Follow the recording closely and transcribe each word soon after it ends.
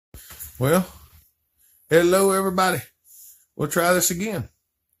Well, hello everybody. We'll try this again.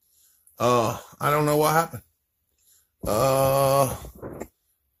 I don't know what happened.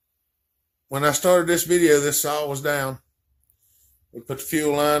 When I started this video, this saw was down. We put the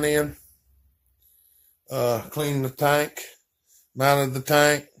fuel line in, cleaned the tank, mounted the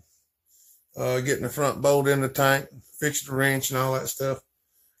tank, getting the front bolt in the tank, fixed the wrench and all that stuff.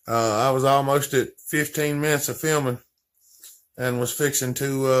 I was almost at 15 minutes of filming and was fixing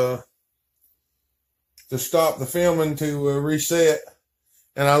to stop the filming to reset.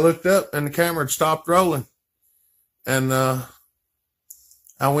 And I looked up and the camera had stopped rolling. And I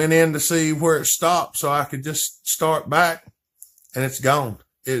went in to see where it stopped so I could just start back, and it's gone.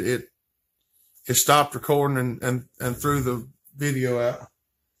 It stopped recording and threw the video out.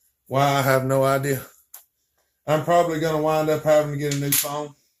 Why, I have no idea. I'm probably going to wind up having to get a new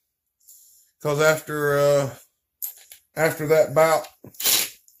phone, because after that bout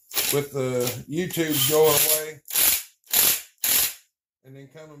with the YouTube going away and then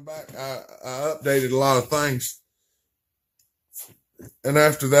coming back, I updated a lot of things. And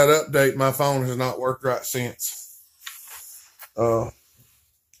after that update, my phone has not worked right since.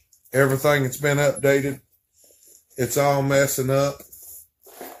 Everything that's been updated, it's all messing up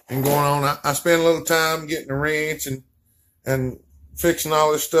and going on. I spent a little time getting a wrench and fixing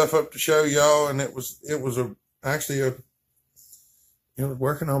all this stuff up to show y'all, and it was actually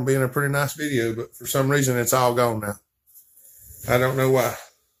working on being a pretty nice video, but for some reason it's all gone now. I don't know why.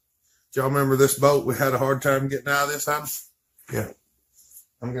 Do y'all remember this bolt? We had a hard time getting out of this house. Yeah.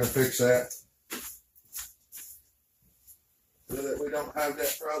 I'm going to fix that so that we don't have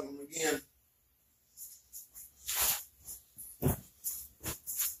that problem again.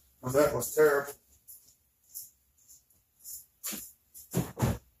 Well, that was terrible.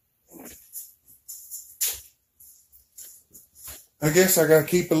 I guess I got to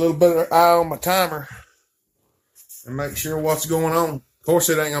keep a little bit of eye on my timer and make sure what's going on. Of course,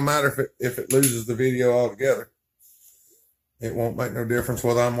 it ain't going to matter if it loses the video altogether. It won't make no difference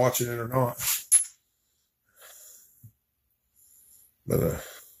whether I'm watching it or not. But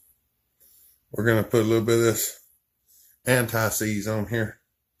we're going to put a little bit of this anti-seize on here,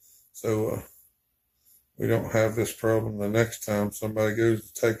 so we don't have this problem the next time somebody goes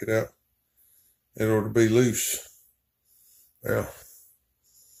to take it out. It ought to be loose. Well,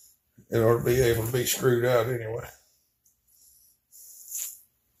 it ought to be able to be screwed out anyway.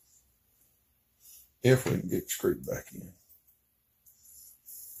 If we can get screwed back in.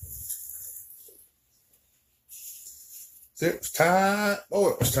 It was tight. Oh,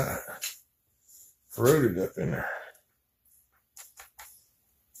 it was tight. Corroded up in there.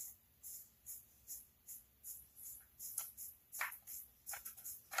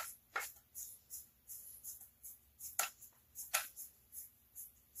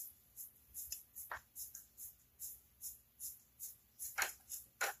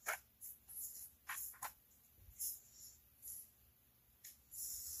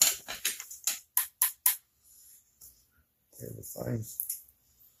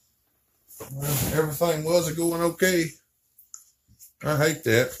 Everything was going okay. I hate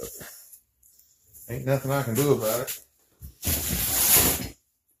that, but ain't nothing I can do about it.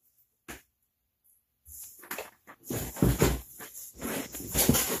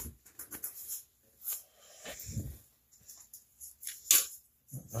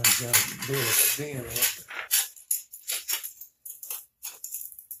 I got a bit of a dent in it.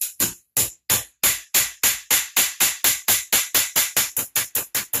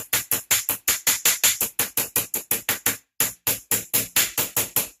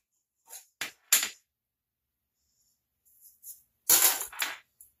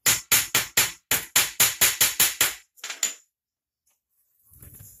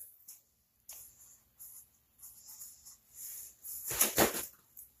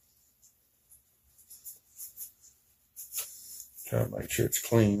 Try to make sure it's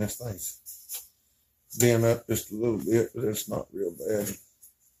clean. This thing's bent up just a little bit, but it's not real bad.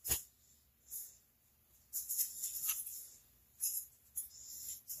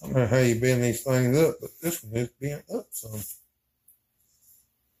 I don't know how you bend these things up, but this one is bent up some.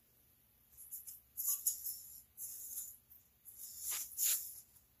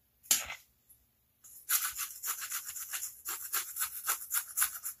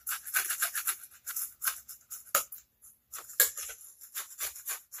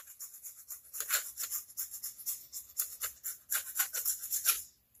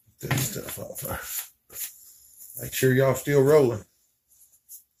 That stuff off there. Make sure y'all still rolling.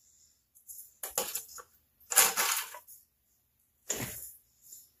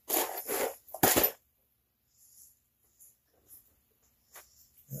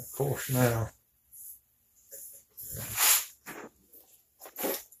 course now.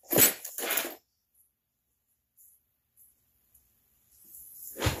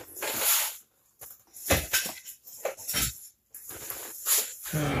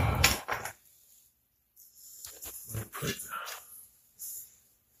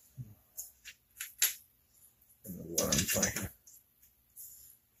 Thinking.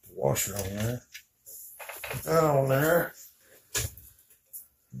 The washer on there. Put that on there.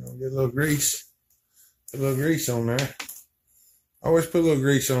 Get a little grease. Put a little grease on there. I always put a little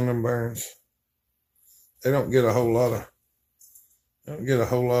grease on them bearings. They don't get a whole lot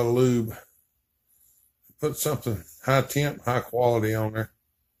of lube. Put something high temp, high quality on there.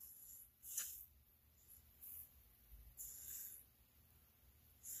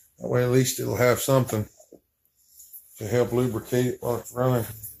 That way at least it'll have something to help lubricate it while it's running.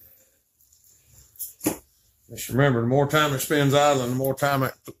 Just remember, the more time it spends idling, the more time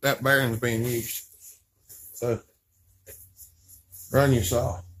that bearing's being used. So, run your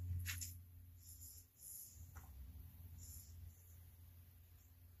saw.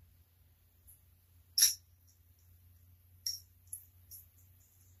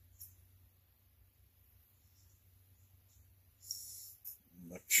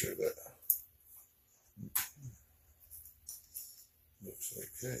 Make sure that looks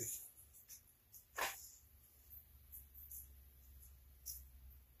okay.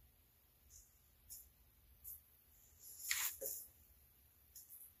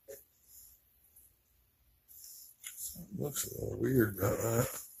 Something looks a little weird about that.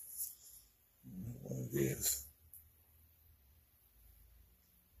 I don't know what it is.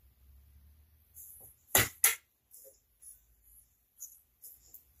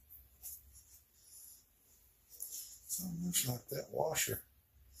 Something looks like that washer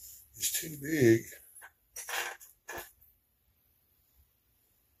is too big.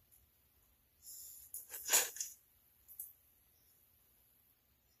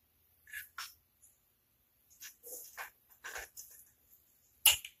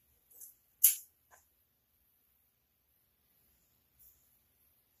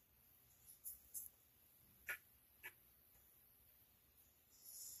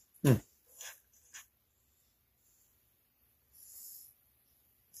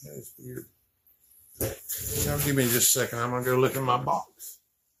 That is weird. Now give me just a second. I'm going to go look in my box.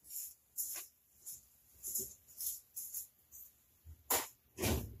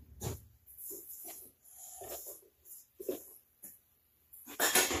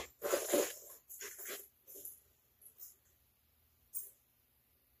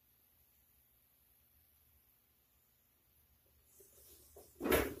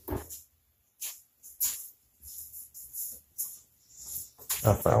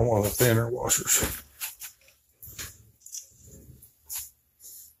 I found one of the thinner washers.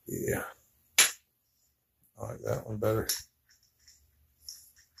 Yeah. I like that one better.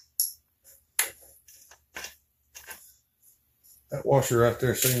 That washer right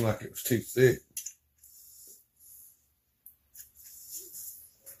there seemed like it was too thick.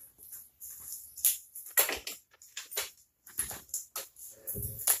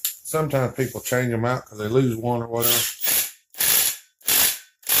 Sometimes people change them out because they lose one or whatever.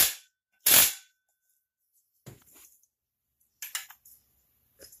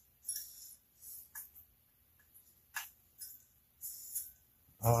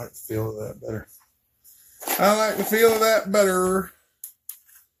 I like the feel of that better. I like the feel of that better.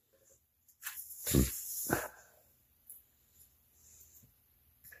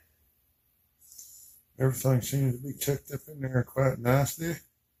 Everything seems to be tucked up in there quite nicely.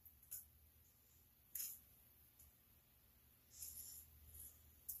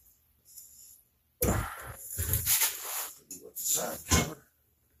 Side cover.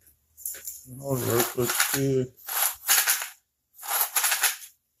 All the rope looks good.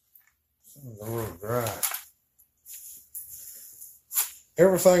 Some of the little dry.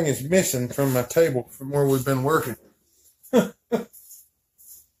 Everything is missing from my table from where we've been working. I'll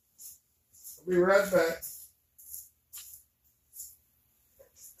be right back.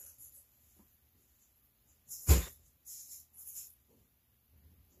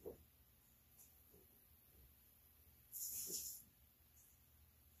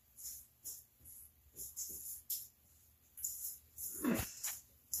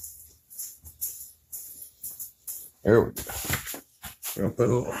 There we go. We're gonna put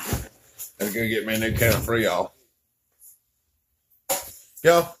a little. Gotta go get me a new can for y'all.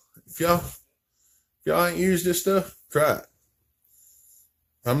 If y'all ain't used this stuff, try it.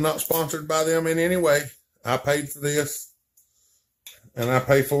 I'm not sponsored by them in any way. I paid for this, and I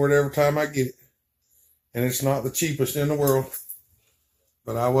pay for it every time I get it. And it's not the cheapest in the world,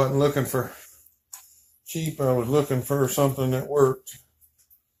 But I wasn't looking for cheap. I was looking for something that worked.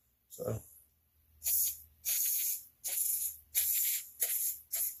 So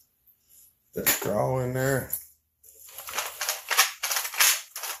that straw in there.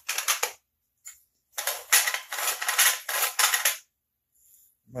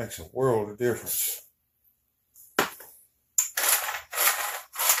 Makes a world of difference.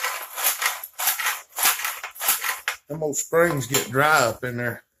 Them old springs get dry up in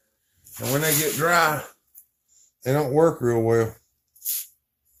there. And when they get dry, they don't work real well.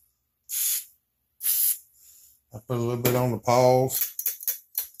 I put a little bit on the paws.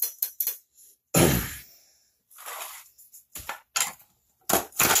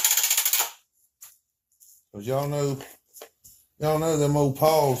 Cause y'all know them old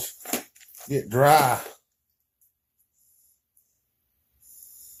paws get dry.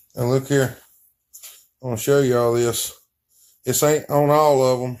 And look here, I'm gonna show you all this. This ain't on all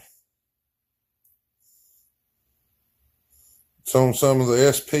of them. It's on some of the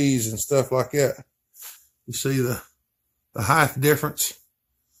SPs and stuff like that. You see the height difference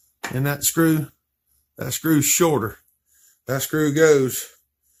in that screw? That screw's shorter. That screw goes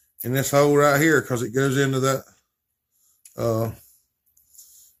in this hole right here because it goes into that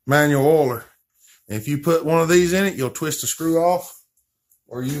manual oiler. And if you put one of these in it, you'll twist the screw off,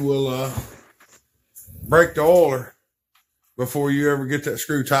 or you will break the oiler before you ever get that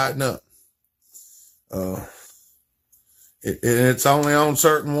screw tightened up. It's only on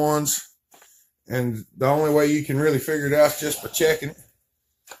certain ones, and the only way you can really figure it out is just by checking it.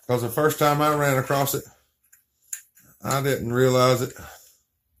 Because the first time I ran across it, I didn't realize it.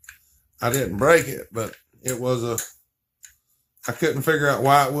 I didn't break it, but it was I couldn't figure out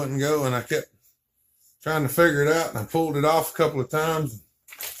why it wouldn't go, and I kept trying to figure it out, and I pulled it off a couple of times.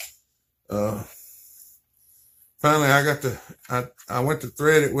 Finally, I went to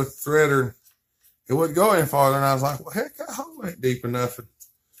thread it with the threader. It wouldn't go any farther, and I was like, well, heck, that hole ain't deep enough. And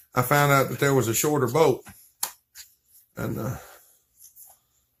I found out that there was a shorter bolt, and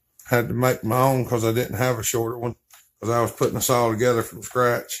had to make my own because I didn't have a shorter one, because I was putting this all together from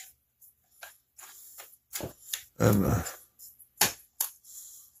scratch. And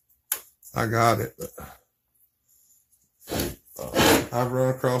I got it, but I've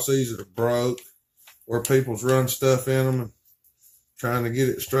run across these that are broke, where people's run stuff in them and trying to get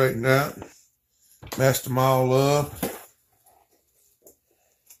it straightened out, messed them all up.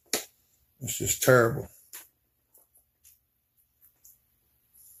 It's just terrible.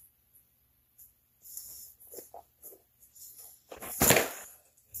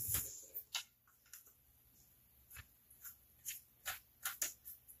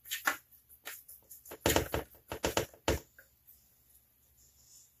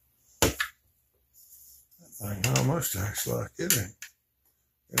 Thing almost acts like it ain't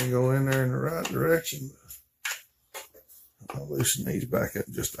gonna go in there in the right direction. I'll loosen these back up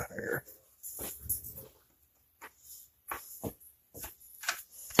just a hair.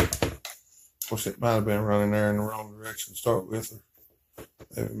 Of course, it might have been running there in the wrong direction to start with. Or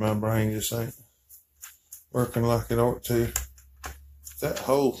maybe my brain just ain't working like it ought to. That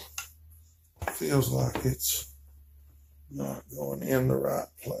hole feels like it's not going in the right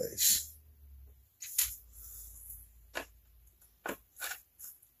place.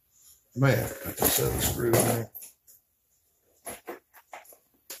 I may have to put this other screw in there.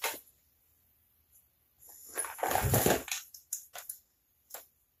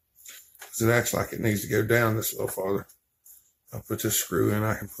 Because it acts like it needs to go down just a little farther. I'll put this screw in,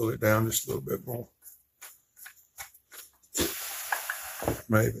 I can pull it down just a little bit more.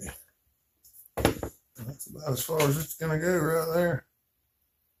 Maybe. That's about as far as it's going to go right there.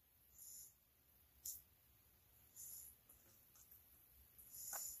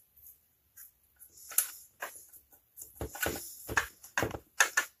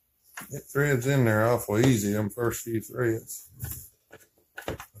 It threads in there awful easy, them first few threads.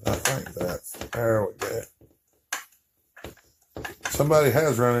 I think that's, there we go. Somebody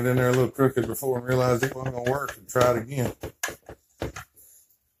has run it in there a little crooked before and realized it wasn't going to work and tried again.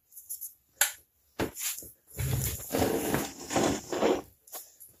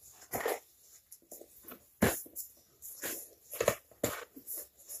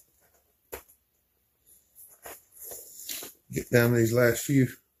 Get down these last few.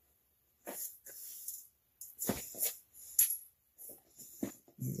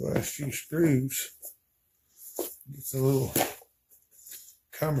 Last few screws. It's a little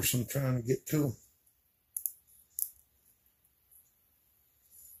cumbersome trying to get to them.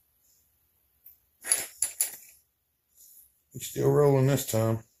 He's still rolling this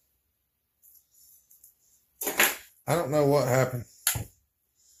time. I don't know what happened.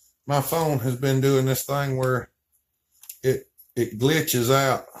 my phone has been doing this thing where it glitches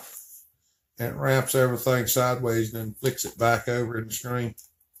out and it ramps everything sideways and then flicks it back over in the screen.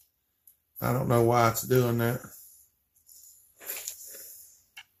 I don't know why it's doing that.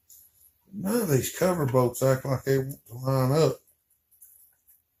 None of these cover bolts act like they want to line up.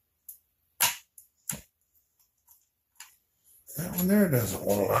 That one there doesn't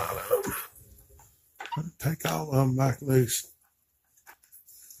want to line up. Take all of them back loose.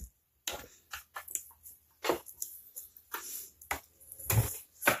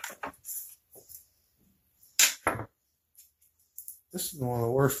 This is one of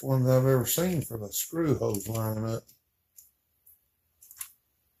the worst ones I've ever seen for the screw holes lining up.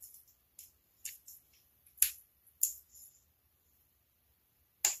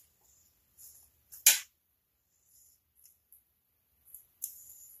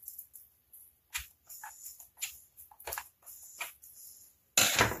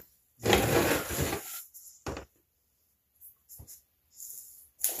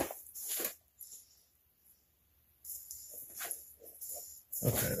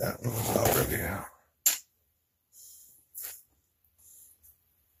 Okay, that one was already out.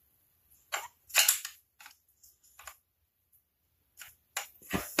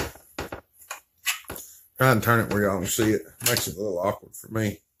 Try and turn it where y'all can see it. Makes it a little awkward for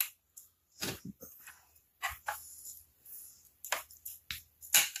me.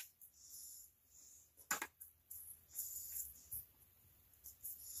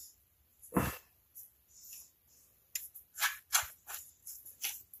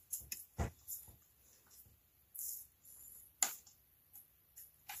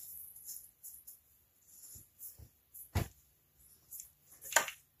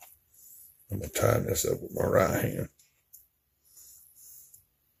 I'm going to tighten this up with my right hand,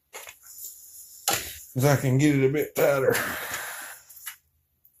 because I can get it a bit tighter.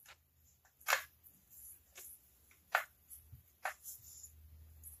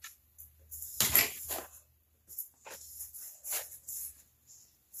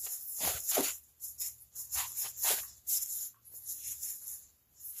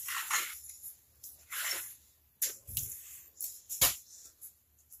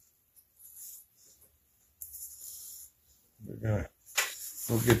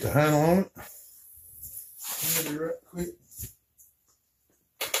 We'll get the handle on it. Maybe right quick.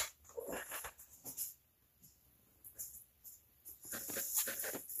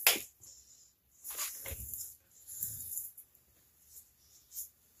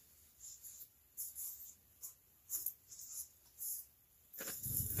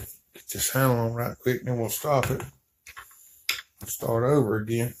 Get this handle on right quick, and then we'll stop it and start over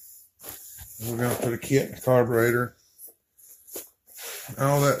again. And we're going to put a kit in the carburetor,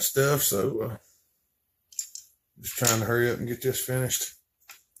 all that stuff. So just trying to hurry up and get this finished.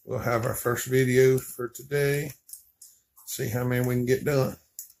 We'll have our first video for today. See how many we can get done.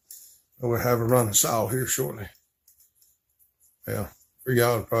 We'll have a running saw here shortly. Well, for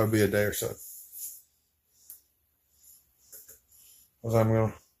y'all it'll probably be a day or so. Because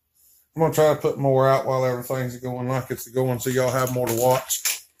I'm gonna try to put more out while everything's going like it's going, so y'all have more to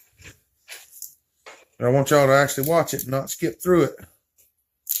watch. But I want y'all to actually watch it and not skip through it.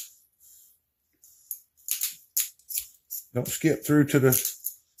 Don't skip through to the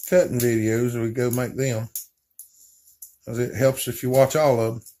cutting videos, or we go make them. Because it helps if you watch all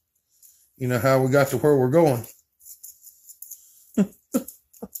of them. You know how we got to where we're going.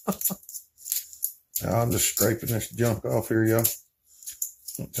 I'm just scraping this junk off here, y'all.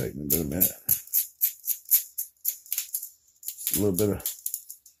 It'll take me a minute. A little bit of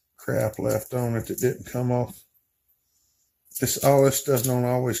crap left on it that didn't come off. All this stuff don't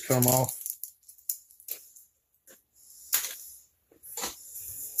always come off.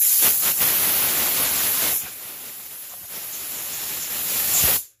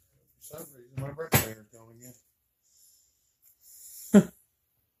 For some reason, my brake cleaner's gone again.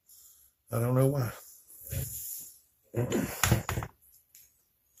 I don't know why.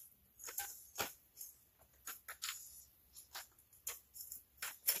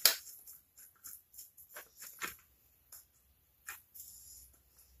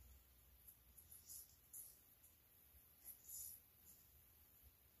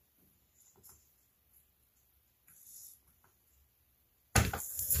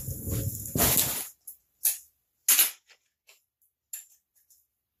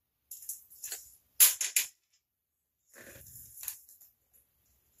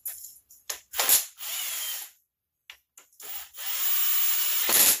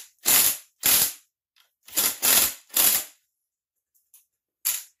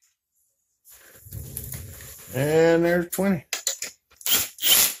 And there's 20.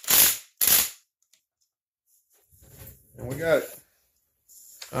 And we got it.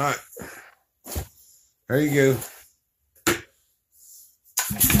 All right. There you go.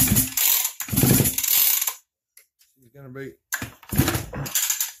 She's gonna be,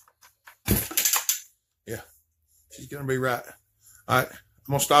 yeah, she's gonna be right. All right, I'm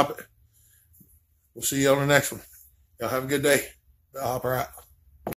gonna stop it. We'll see you on the next one. Y'all have a good day. Bell hopper out.